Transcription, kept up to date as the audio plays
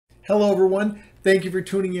Hello everyone, thank you for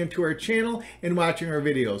tuning in to our channel and watching our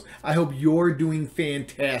videos. I hope you're doing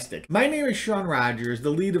fantastic. My name is Shawn Rogers, the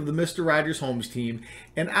lead of the Mr. Rogers Homes team,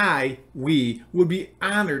 and we would be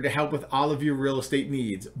honored to help with all of your real estate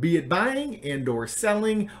needs, be it buying and or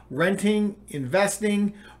selling, renting,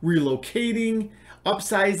 investing, relocating,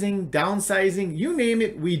 upsizing, downsizing, you name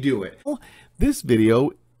it, we do it. This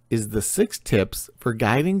video is the 6 tips for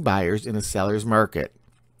guiding buyers in a seller's market.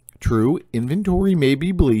 True, inventory may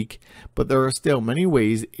be bleak, but there are still many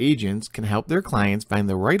ways agents can help their clients find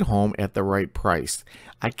the right home at the right price.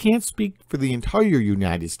 I can't speak for the entire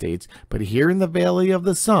United States, but here in the Valley of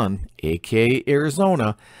the Sun, aka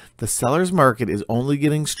Arizona, the seller's market is only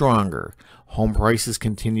getting stronger. Home prices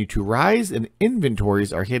continue to rise and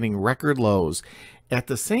inventories are hitting record lows. At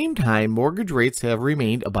the same time, mortgage rates have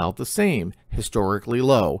remained about the same, historically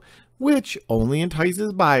low, which only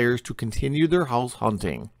entices buyers to continue their house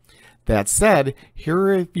hunting. That said, here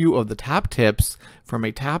are a few of the top tips from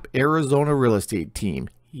a top Arizona real estate team.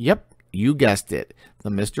 Yep, you guessed it, the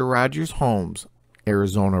Mr. Rogers Homes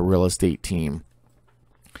Arizona real estate team.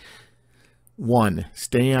 1.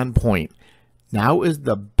 Stay on point. Now is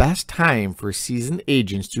the best time for seasoned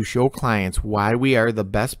agents to show clients why we are the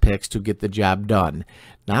best picks to get the job done.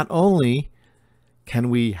 Not only can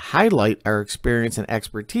we highlight our experience and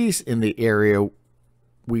expertise in the area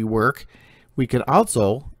we work, we can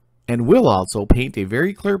also and will also paint a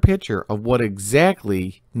very clear picture of what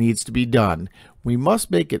exactly needs to be done. We must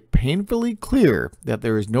make it painfully clear that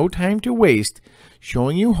there is no time to waste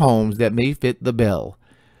showing you homes that may fit the bill.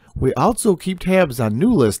 We also keep tabs on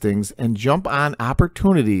new listings and jump on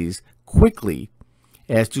opportunities quickly.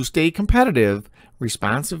 As to stay competitive,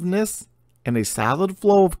 responsiveness and a solid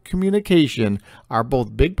flow of communication are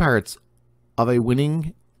both big parts of a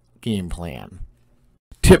winning game plan.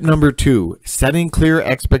 Tip number 2, setting clear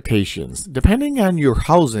expectations. Depending on your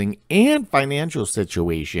housing and financial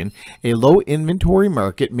situation, a low inventory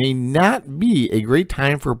market may not be a great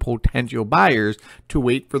time for potential buyers to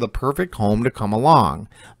wait for the perfect home to come along.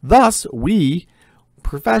 Thus, we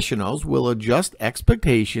professionals will adjust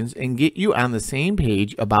expectations and get you on the same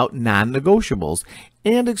page about non-negotiables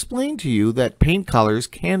and explain to you that paint colors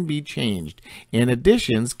can be changed and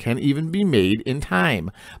additions can even be made in time,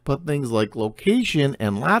 but things like location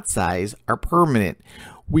and lot size are permanent.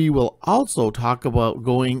 We will also talk about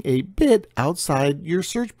going a bit outside your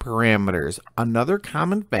search parameters. Another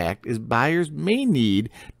common fact is buyers may need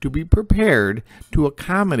to be prepared to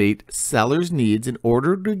accommodate sellers' needs in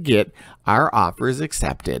order to get our offers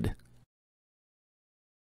accepted.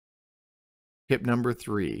 Tip number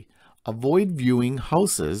 3. Avoid viewing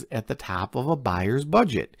houses at the top of a buyer's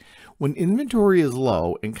budget. When inventory is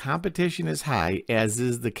low and competition is high, as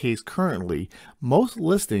is the case currently, most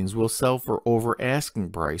listings will sell for over asking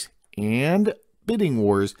price, and bidding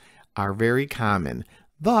wars are very common.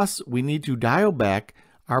 Thus, we need to dial back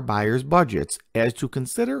our buyers' budgets as to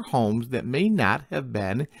consider homes that may not have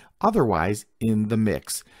been otherwise in the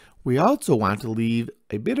mix. We also want to leave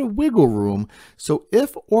a bit of wiggle room so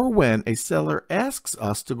if or when a seller asks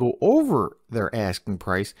us to go over their asking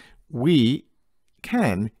price, we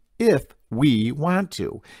can if we want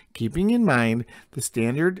to. Keeping in mind the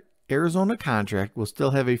standard Arizona contract will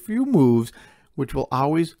still have a few moves which will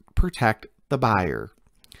always protect the buyer.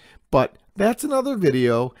 But that's another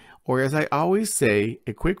video, or as I always say,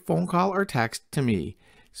 a quick phone call or text to me.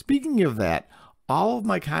 Speaking of that, all of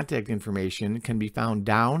my contact information can be found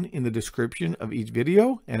down in the description of each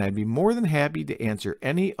video, and I'd be more than happy to answer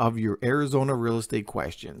any of your Arizona real estate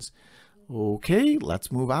questions. Okay,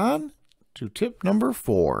 let's move on to tip number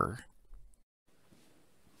 4.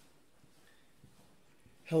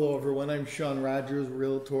 Hello everyone, I'm Shawn Rogers,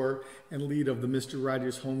 Realtor and lead of the Mr.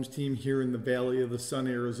 Rogers Homes team here in the Valley of the Sun,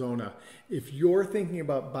 Arizona. If you're thinking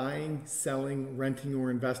about buying, selling, renting,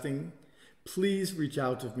 or investing, please reach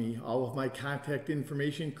out to me. All of my contact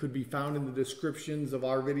information could be found in the descriptions of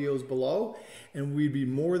our videos below, and we'd be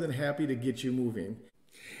more than happy to get you moving.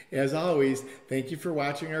 As always, thank you for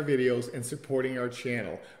watching our videos and supporting our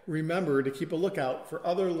channel. Remember to keep a lookout for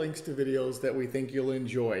other links to videos that we think you'll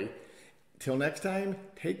enjoy. Till next time,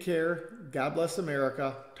 take care. God bless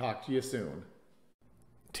America. Talk to you soon.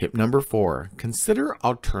 Tip number 4, consider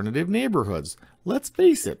alternative neighborhoods. Let's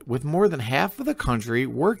face it, with more than half of the country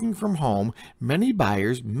working from home, many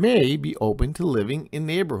buyers may be open to living in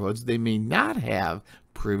neighborhoods they may not have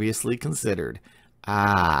previously considered.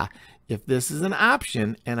 If this is an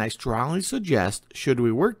option, and I strongly suggest, should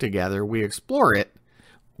we work together, we explore it.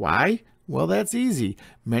 Why? Well, that's easy.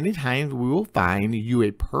 Many times we will find you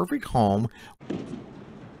a perfect home.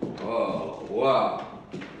 Oh, wow.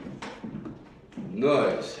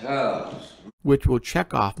 Nice house. which will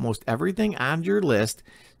check off most everything on your list,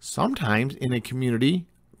 sometimes in a community,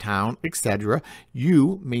 town, etc.,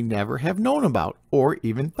 you may never have known about or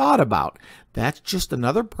even thought about. That's just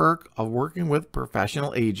another perk of working with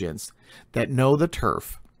professional agents that know the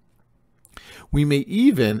turf. We may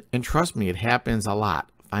even, and trust me, it happens a lot,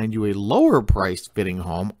 find you a lower priced fitting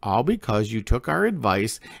home, all because you took our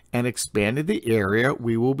advice and expanded the area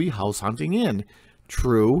we will be house hunting in.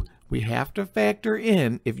 True, we have to factor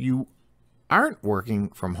in if you aren't working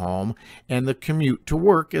from home and the commute to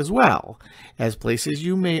work as well, as places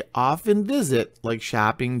you may often visit like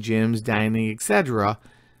shopping, gyms, dining, etc.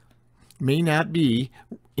 may not be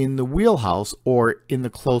in the wheelhouse or in the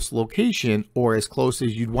close location or as close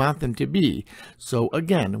as you'd want them to be. So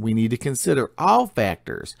again, we need to consider all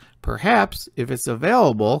factors. Perhaps if it's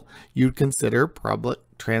available, you'd consider public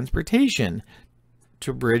transportation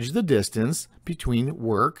to bridge the distance between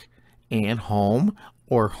work and home,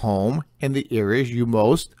 or home and the areas you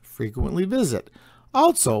most frequently visit.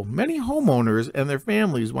 Also, many homeowners and their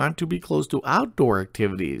families want to be close to outdoor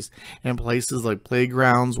activities and places like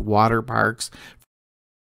playgrounds, water parks.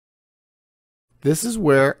 This is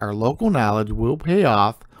where our local knowledge will pay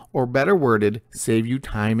off, or better worded, save you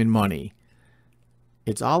time and money.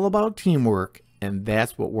 It's all about teamwork, and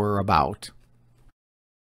that's what we're about.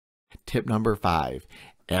 Tip number 5,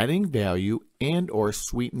 adding value and or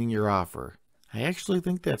sweetening your offer. I actually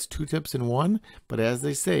think that's 2 tips in one, but as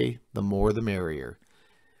they say, the more the merrier.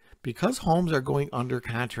 Because homes are going under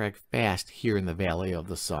contract fast here in the Valley of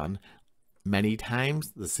the Sun, many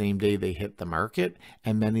times the same day they hit the market,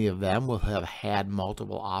 and many of them will have had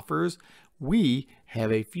multiple offers, we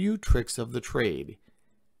have a few tricks of the trade.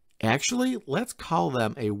 Actually, let's call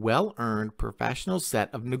them a well-earned professional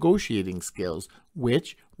set of negotiating skills,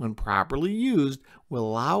 which, when properly used, will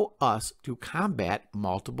allow us to combat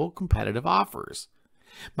multiple competitive offers.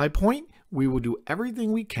 My point, we will do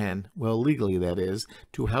everything we can, well legally that is,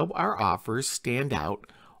 to help our offers stand out,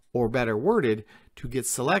 or better worded, to get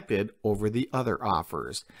selected over the other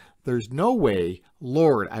offers. There's no way,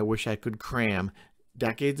 Lord, I wish I could cram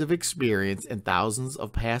decades of experience and thousands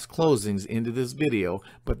of past closings into this video,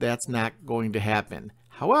 but that's not going to happen.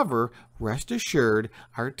 However, rest assured,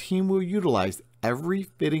 our team will utilize every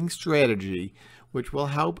fitting strategy which will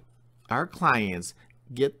help our clients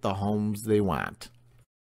get the homes they want.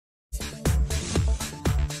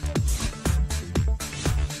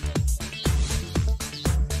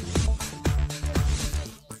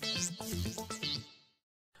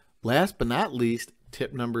 Last but not least,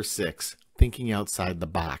 tip number 6, thinking outside the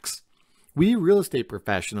box. We real estate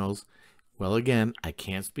professionals, well again, I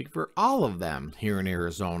can't speak for all of them here in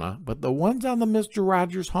Arizona, but the ones on the Mr.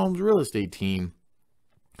 Rogers Homes real estate team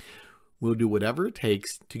will do whatever it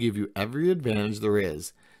takes to give you every advantage there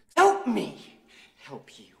is. Help me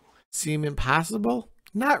help you. Seem impossible?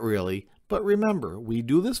 Not really, but remember, we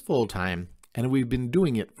do this full time and we've been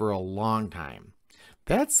doing it for a long time.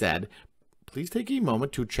 That said, please take a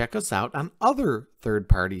moment to check us out on other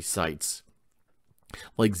third-party sites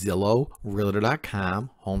like Zillow,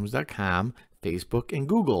 Realtor.com, Homes.com, Facebook, and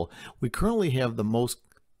Google. We currently have the most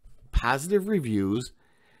positive reviews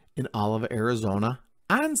in all of Arizona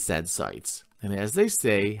on said sites. And as they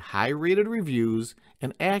say, high-rated reviews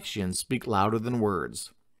and actions speak louder than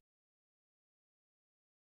words.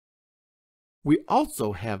 We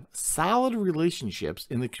also have solid relationships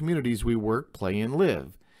in the communities we work, play, and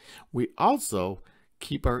live. We also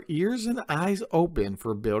keep our ears and eyes open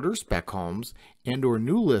for builder spec homes and or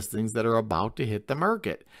new listings that are about to hit the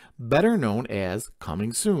market, better known as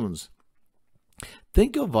coming soons.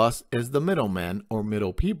 Think of us as the middlemen or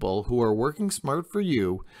middle people who are working smart for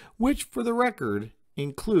you, which for the record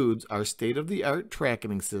includes our state-of-the-art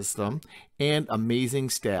tracking system and amazing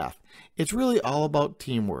staff. It's really all about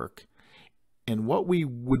teamwork. And what we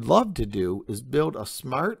would love to do is build a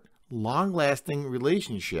smart, long-lasting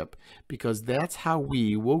relationship, because that's how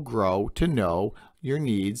we will grow to know your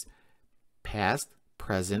needs, past,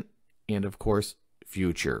 present, and of course,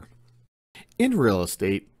 future. In real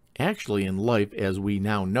estate, actually in life as we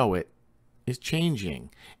now know it, is changing,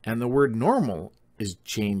 and the word normal is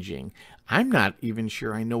changing. I'm not even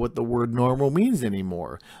sure I know what the word normal means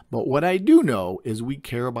anymore, but what I do know is we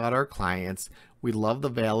care about our clients. We love the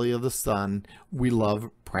Valley of the Sun. We love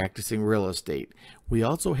practicing real estate. We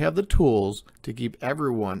also have the tools to keep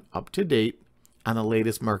everyone up to date on the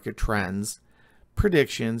latest market trends,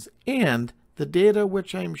 predictions, and the data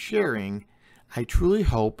which I'm sharing, I truly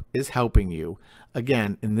hope is helping you.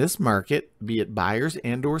 Again, in this market, be it buyers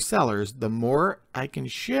and or sellers, the more I can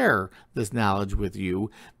share this knowledge with you,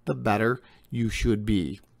 the better you should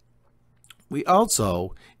be. We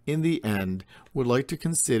also, in the end would like to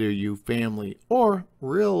consider you family or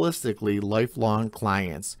realistically lifelong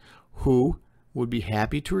clients who would be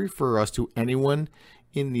happy to refer us to anyone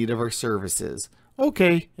in need of our services.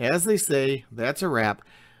 Okay, as they say, that's a wrap.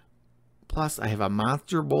 Plus, I have a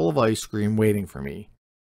monster bowl of ice cream waiting for me.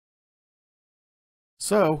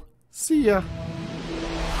 So, see ya.